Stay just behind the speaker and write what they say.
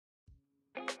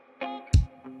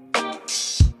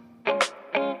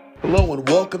Hello and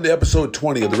welcome to episode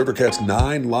 20 of the River Cats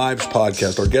 9 Lives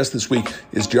podcast. Our guest this week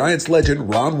is Giants legend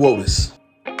Ron Wotus.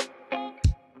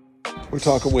 We're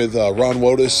talking with Ron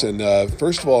Wotus, and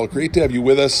first of all, great to have you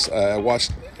with us. I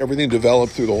watched everything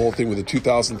develop through the whole thing with the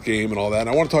 2000th game and all that. And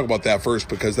I want to talk about that first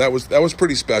because that was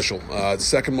pretty special.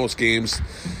 Second most games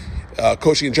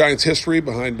coaching in Giants history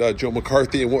behind Joe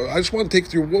McCarthy. And I just want to take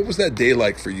you through, what was that day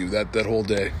like for you, that whole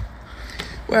day?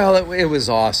 Well, it was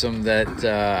awesome that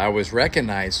I was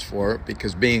recognized for it,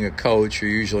 because being a coach,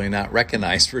 you're usually not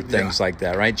recognized for things like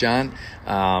that, right, John?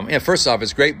 First off,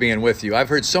 it's great being with you. I've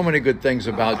heard so many good things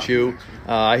about you.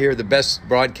 I hear the best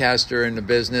broadcaster in the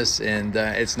business, and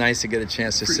it's nice to get a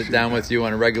chance to sit down with you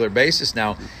on a regular basis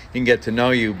now and get to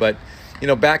know you. But,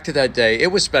 back to that day,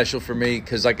 it was special for me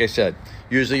because, like I said,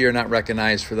 usually you're not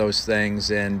recognized for those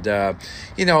things. And,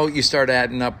 you start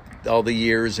adding up all the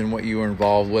years and what you were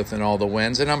involved with and all the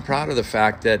wins. And I'm proud of the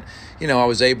fact that, I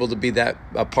was able to be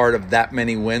a part of that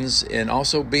many wins and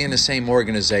also be in the same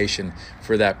organization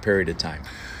for that period of time.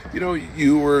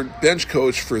 You were bench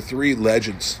coach for three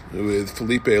legends with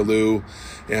Felipe Alou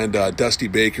and Dusty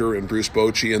Baker and Bruce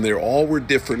Bochy, and they all were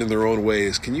different in their own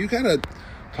ways. Can you kind of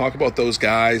talk about those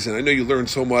guys? And I know you learned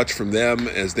so much from them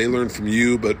as they learned from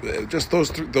you, but just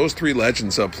those three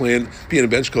legends being a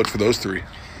bench coach for those three.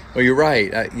 Well, you're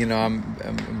right.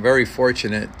 I'm very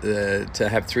fortunate to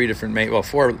have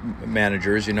four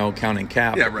managers, counting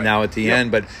Cap now at the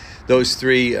end. But those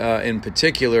three in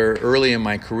particular, early in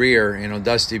my career,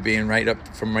 Dusty being right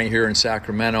here in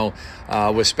Sacramento,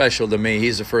 was special to me.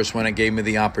 He's the first one that gave me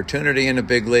the opportunity in the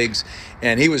big leagues.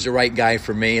 And he was the right guy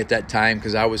for me at that time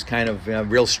because I was kind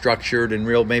of real structured and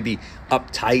real maybe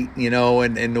uptight,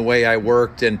 in the way I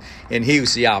worked. And he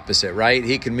was the opposite, right?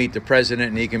 He can meet the president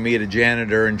and he can meet a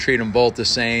janitor and treat them both the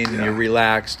same, and you're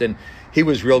relaxed. And he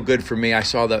was real good for me. I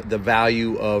saw the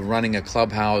value of running a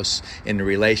clubhouse and the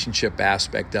relationship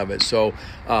aspect of it. So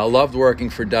loved working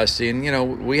for Dusty.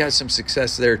 And, we had some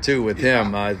success there, too, with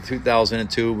him.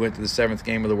 2002, went to the seventh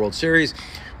game of the World Series.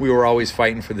 We were always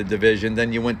fighting for the division.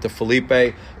 Then you went to Felipe.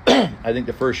 I think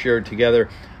the first year together,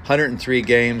 103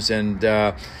 games.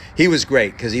 And he was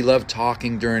great because he loved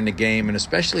talking during the game and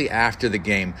especially after the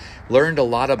game. Learned a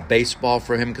lot of baseball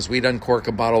from him because we'd uncork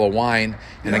a bottle of wine,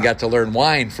 and I got to learn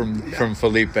wine from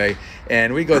Felipe.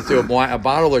 And we go through a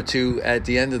bottle or two at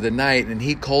the end of the night, and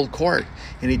he'd cold court,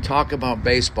 and he'd talk about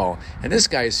baseball. And this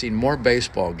guy has seen more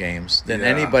baseball games than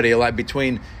anybody alive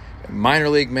between minor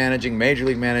league managing, major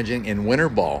league managing, and winter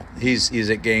ball. He's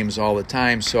at games all the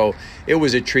time. So it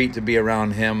was a treat to be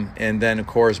around him. And then, of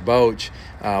course, Boch,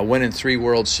 winning 3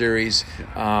 World Series.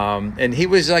 And he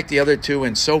was like the other two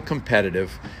and so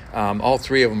competitive. All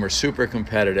three of them were super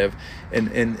competitive. And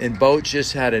Boch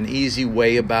just had an easy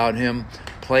way about him.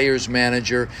 Players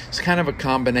manager. It's kind of a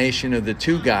combination of the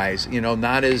two guys,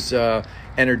 not as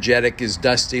energetic as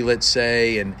Dusty, let's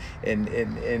say, and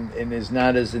is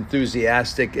not as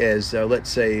enthusiastic as, let's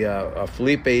say,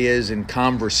 Felipe is in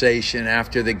conversation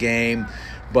after the game.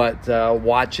 But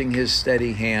watching his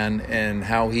steady hand and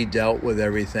how he dealt with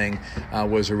everything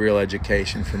was a real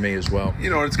education for me as well.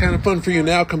 It's kind of fun for you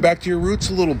now. Come back to your roots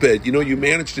a little bit. You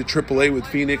managed at AAA with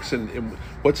Phoenix, and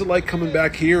what's it like coming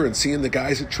back here and seeing the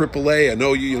guys at AAA? I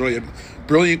know you had a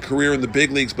brilliant career in the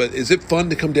big leagues, but is it fun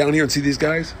to come down here and see these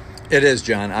guys? It is,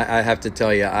 John. I have to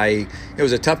tell you, it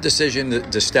was a tough decision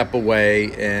to step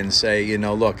away and say,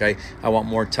 look, I want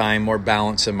more time, more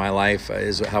balance in my life,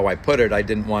 is how I put it. I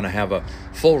didn't want to have a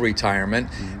full retirement.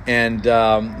 And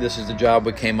this is the job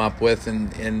we came up with.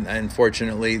 And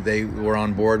unfortunately, they were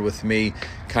on board with me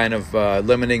kind of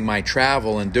limiting my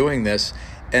travel and doing this.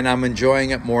 And I'm enjoying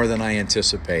it more than I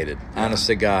anticipated, honest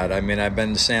to God. I mean, I've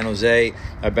been to San Jose.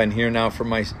 I've been here now for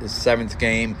my 7th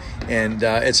game, and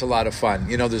it's a lot of fun.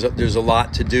 There's a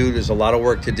lot to do. There's a lot of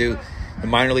work to do. The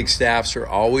minor league staffs are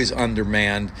always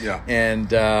undermanned,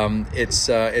 and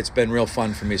it's been real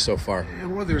fun for me so far.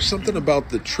 And there's something about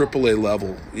the AAA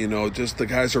level, just the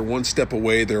guys are one step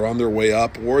away, they're on their way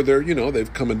up, or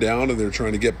they've coming down and they're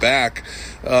trying to get back.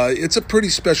 It's a pretty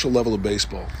special level of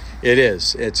baseball. It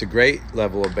is. It's a great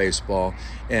level of baseball,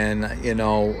 and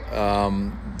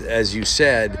as you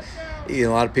said, a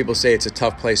lot of people say it's a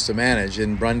tough place to manage,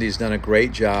 and Brundy's done a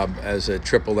great job as a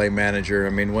AAA manager.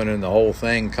 I mean, winning the whole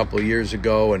thing a couple of years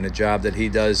ago, and the job that he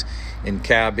does in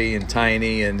Cabby and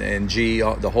Tiny and G,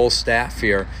 the whole staff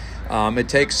here. It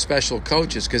takes special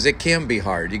coaches because it can be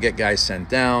hard. You get guys sent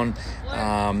down,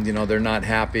 they're not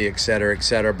happy, et cetera, et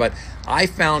cetera. But I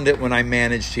found it when I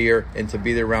managed here, and to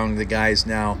be around the guys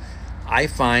now, I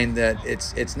find that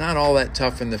it's not all that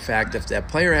tough in the fact if that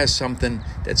player has something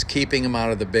that's keeping him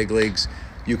out of the big leagues,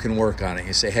 you can work on it.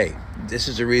 You say, hey, this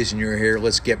is the reason you're here.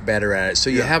 Let's get better at it. So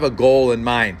you have a goal in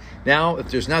mind. Now, if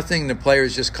there's nothing, the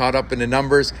player's just caught up in the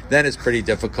numbers, then it's pretty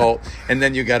difficult. And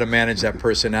then you got to manage that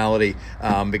personality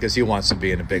because he wants to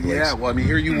be in the big leagues. Yeah, well, I mean,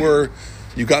 here you were.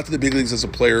 You got to the big leagues as a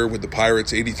player with the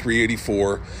Pirates, 83,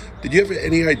 84. Did you have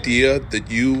any idea that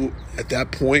you, at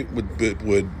that point,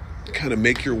 would kind of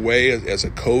make your way as a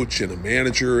coach and a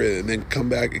manager and then come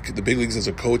back to the big leagues as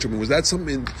a coach? I mean, was that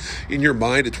something in your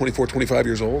mind at 24, 25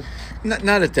 years old? Not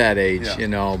at that age,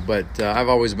 but I've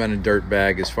always been a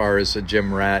dirtbag as far as a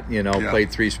gym rat, played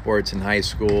 3 sports in high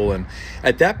school. And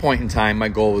at that point in time, my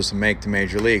goal was to make the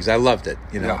major leagues. I loved it,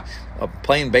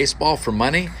 Playing baseball for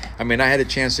money. I mean, I had a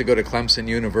chance to go to Clemson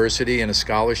University and a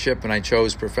scholarship, and I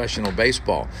chose professional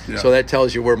baseball. Yeah. So that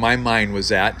tells you where my mind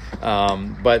was at.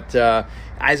 But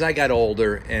as I got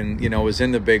older and, was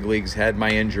in the big leagues, had my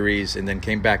injuries, and then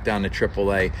came back down to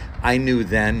AAA, I knew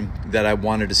then that I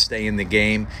wanted to stay in the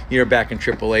game. You're back in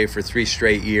AAA for 3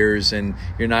 straight years, and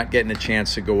you're not getting a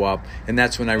chance to go up. And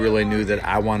that's when I really knew that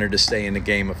I wanted to stay in the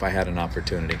game if I had an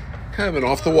opportunity. Kind of an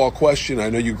off-the-wall question. I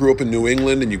know you grew up in New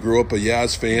England and you grew up a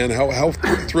Yaz fan. How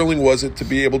thrilling was it to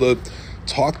be able to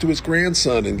talk to his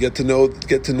grandson and get to know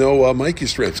Mike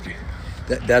Yastrzemski?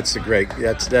 That's a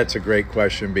great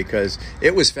question because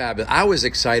it was fabulous. I was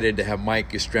excited to have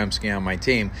Mike Yastrzemski on my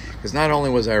team because not only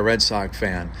was I a Red Sox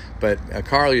fan, but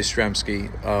Karl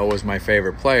Yastrzemski was my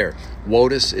favorite player.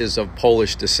 Wotus is of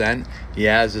Polish descent.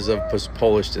 Yaz is of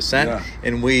Polish descent,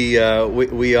 and we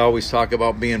always talk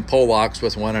about being Polacks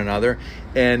with one another.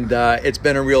 And it's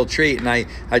been a real treat. And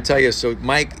I tell you, so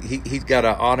Mike, he's got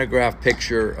an autographed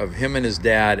picture of him and his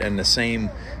dad, and the same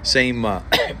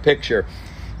picture.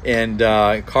 And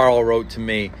Carl wrote to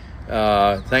me,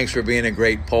 thanks for being a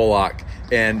great Polak.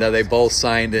 And they both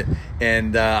signed it.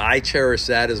 And I cherish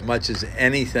that as much as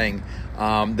anything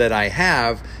that I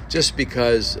have, just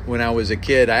because when I was a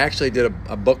kid, I actually did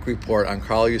a book report on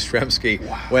Karl Yastrzemski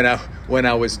when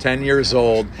I was 10 years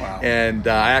old. Wow. And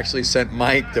I actually sent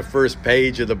Mike the first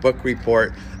page of the book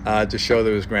report to show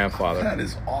that his grandfather. That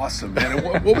is awesome, man.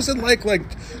 And what was it like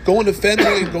going to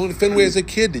Fenway as a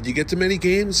kid? Did you get to many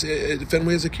games at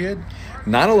Fenway as a kid?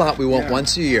 Not a lot. We went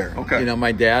once a year. Okay.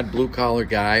 My dad, blue-collar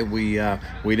guy, we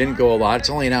didn't go a lot. It's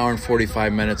only an hour and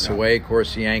 45 minutes away. Of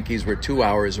course, the Yankees were 2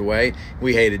 hours away.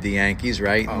 We hated the Yankees,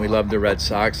 right? And we loved the Red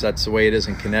Sox. That's the way it is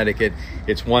in Connecticut.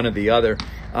 It's one or the other.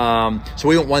 So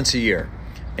we went once a year.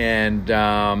 And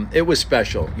it was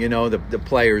special. The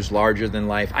players larger than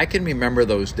life. I can remember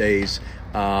those days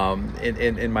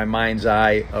in my mind's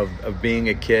eye of being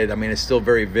a kid. I mean, it's still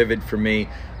very vivid for me.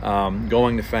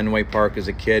 Going to Fenway Park as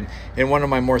a kid. And one of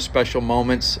my more special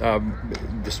moments,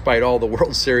 despite all the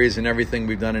World Series and everything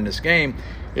we've done in this game,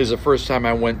 is the first time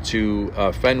I went to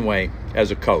Fenway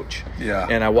as a coach. Yeah.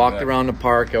 And I walked around the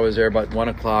park. I was there about 1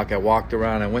 o'clock. I walked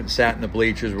around. I went and sat in the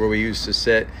bleachers where we used to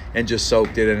sit and just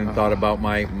soaked it in and thought about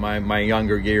my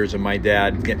younger years and my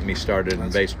dad getting me started in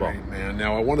baseball. Great, man.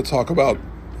 Now, I want to talk about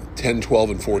 10, 12,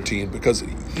 and 14, because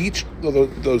each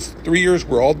of those 3 years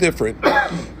were all different.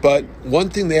 But one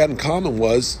thing they had in common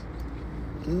was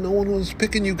no one was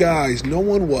picking you guys. No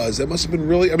one was. That must have been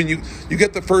really, I mean, you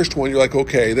get the first one, you're like,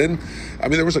 okay. Then, I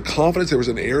mean, there was a confidence, there was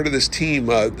an air to this team.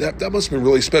 That must have been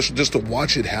really special just to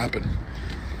watch it happen.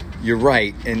 You're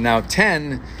right. And now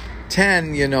 10,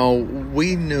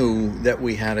 we knew that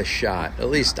we had a shot. At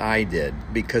least I did,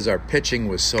 because our pitching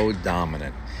was so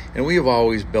dominant. And we have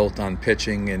always built on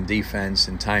pitching and defense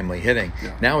and timely hitting.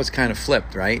 Yeah. Now it's kind of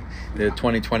flipped, right? The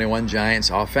 2021 Giants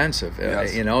offensive.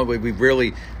 Yes. We've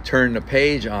really turned the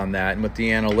page on that and with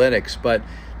the analytics. But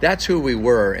that's who we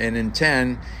were. And in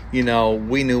 10,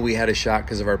 we knew we had a shot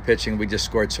because of our pitching. We just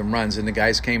scored some runs, and the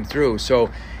guys came through. So,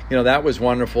 that was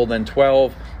wonderful. Then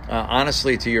 12,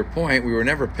 honestly, to your point, we were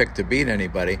never picked to beat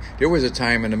anybody. There was a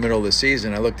time in the middle of the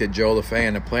season, I looked at Joe LaFay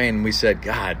on the plane, and we said,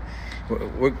 God,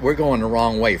 we're going the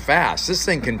wrong way fast. This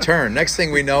thing can turn. Next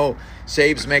thing we know,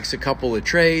 Sabes makes a couple of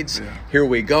trades. Yeah. Here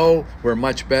we go. We're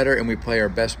much better, and we play our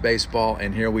best baseball,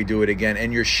 and here we do it again.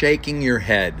 And you're shaking your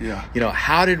head. Yeah.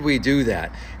 How did we do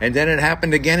that? And then it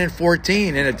happened again in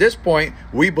 14. And at this point,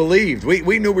 we believed.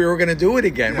 We knew we were going to do it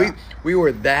again. Yeah. We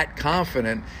were that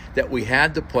confident that we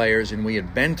had the players, and we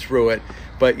had been through it.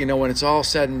 But, when it's all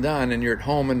said and done, and you're at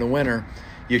home in the winter,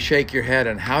 you shake your head,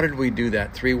 and how did we do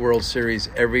that? 3 World Series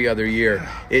every other year.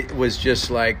 It was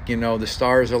just like, the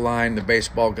stars aligned, the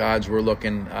baseball gods were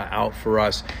looking out for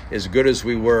us. As good as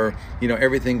we were,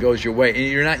 everything goes your way. And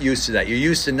you're not used to that. You're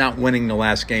used to not winning the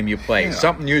last game you play. Yeah.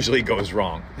 Something usually goes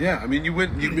wrong. Yeah, I mean, you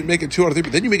make it 2 out of 3,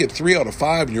 but then you make it 3 out of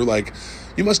 5, and you're like,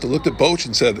 you must have looked at Boch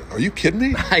and said, are you kidding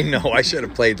me? I know. I should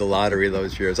have played the lottery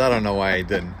those years. I don't know why I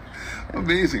didn't.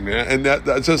 Amazing, man. And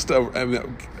that's just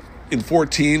in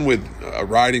 14 with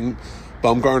riding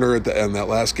Bumgarner in that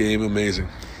last game, amazing.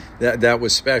 That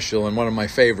was special, and one of my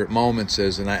favorite moments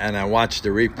is, and I watched the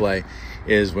replay,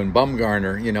 is when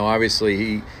Bumgarner,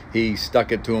 obviously he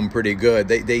stuck it to him pretty good.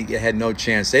 They had no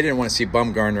chance. They didn't want to see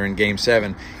Bumgarner in Game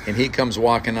 7, and he comes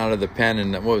walking out of the pen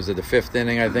in, what was it, the 5th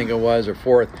inning, I think it was, or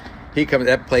 4th.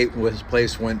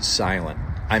 Place went silent.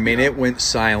 I mean, it went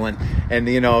silent. And,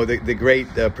 the great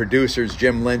producers,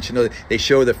 Jim Lynch, they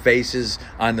show the faces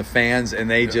on the fans, and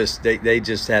they just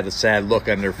had a sad look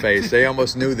on their face. They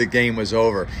almost knew the game was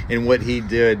over. And what he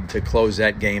did to close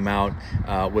that game out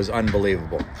was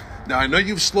unbelievable. Now, I know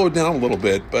you've slowed down a little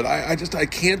bit, but I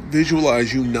can't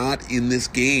visualize you not in this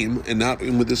game and not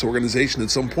in with this organization at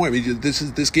some point. I mean,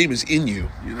 this game is in you,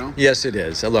 Yes, it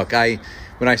is. Look,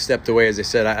 when I stepped away, as I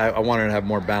said, I wanted to have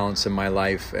more balance in my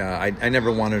life. I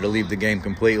never wanted to leave the game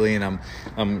completely, and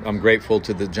I'm grateful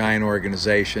to the Giant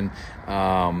organization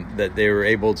that they were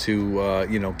able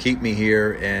to keep me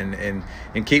here and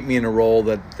keep me in a role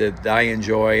that I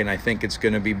enjoy, and I think it's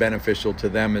going to be beneficial to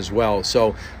them as well.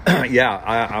 So,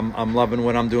 I'm loving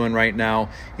what I'm doing right now.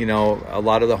 A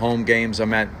lot of the home games,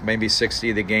 I'm at maybe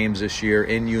 60 of the games this year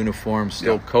in uniform,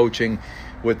 still coaching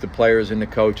with the players and the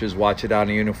coaches, watch it out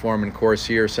in uniform, and of course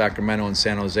here, Sacramento and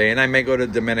San Jose. And I may go to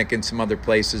Dominican and some other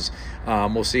places.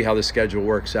 We'll see how the schedule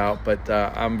works out, but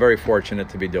I'm very fortunate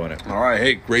to be doing it. All right.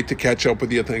 Hey, great to catch up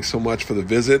with you. Thanks so much for the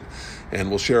visit. And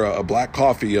we'll share a black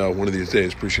coffee one of these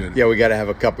days. Appreciate it. Yeah, we got to have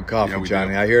a cup of coffee,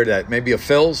 Johnny. I hear that. Maybe a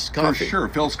Phil's coffee? For sure.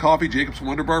 Phil's Coffee, Jacob's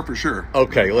Wonder Bar, for sure.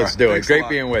 Okay, let's do it. Great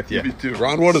being with you. You too.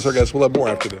 Ron Wotus, our guest. We'll have more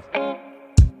after this.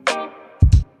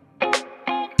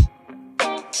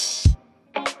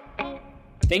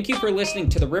 Thank you for listening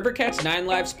to the River Cats 9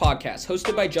 Lives podcast,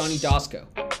 hosted by Johnny Doskow.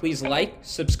 Please like,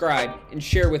 subscribe, and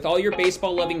share with all your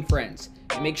baseball-loving friends.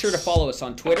 And make sure to follow us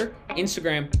on Twitter,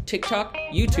 Instagram, TikTok,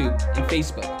 YouTube, and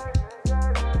Facebook.